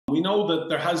we know that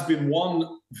there has been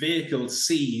one vehicle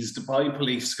seized by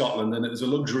Police Scotland, and it was a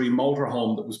luxury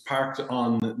motorhome that was parked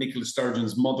on Nicola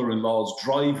Sturgeon's mother-in-law's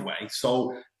driveway.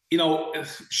 So, you know,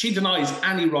 she denies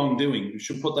any wrongdoing. We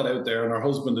should put that out there. And her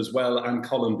husband as well, and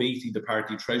Colin Beattie, the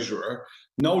party treasurer.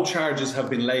 No charges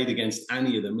have been laid against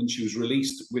any of them, and she was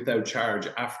released without charge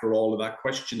after all of that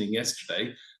questioning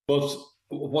yesterday. But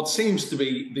what seems to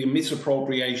be the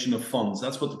misappropriation of funds,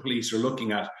 that's what the police are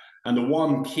looking at. And the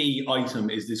one key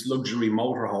item is this luxury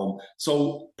motorhome.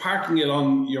 So parking it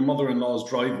on your mother-in-law's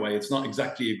driveway, it's not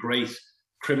exactly a great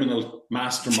criminal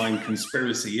mastermind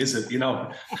conspiracy, is it? You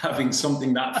know, having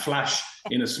something that flash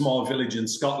in a small village in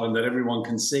Scotland that everyone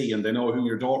can see and they know who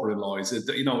your daughter-in-law is.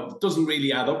 You know, it doesn't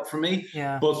really add up for me.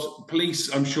 Yeah. But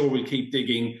police, I'm sure, will keep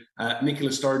digging.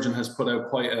 Nicola Sturgeon has put out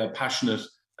quite a passionate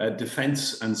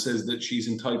defence and says that she's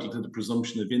entitled to the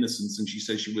presumption of innocence, and she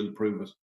says she will prove it.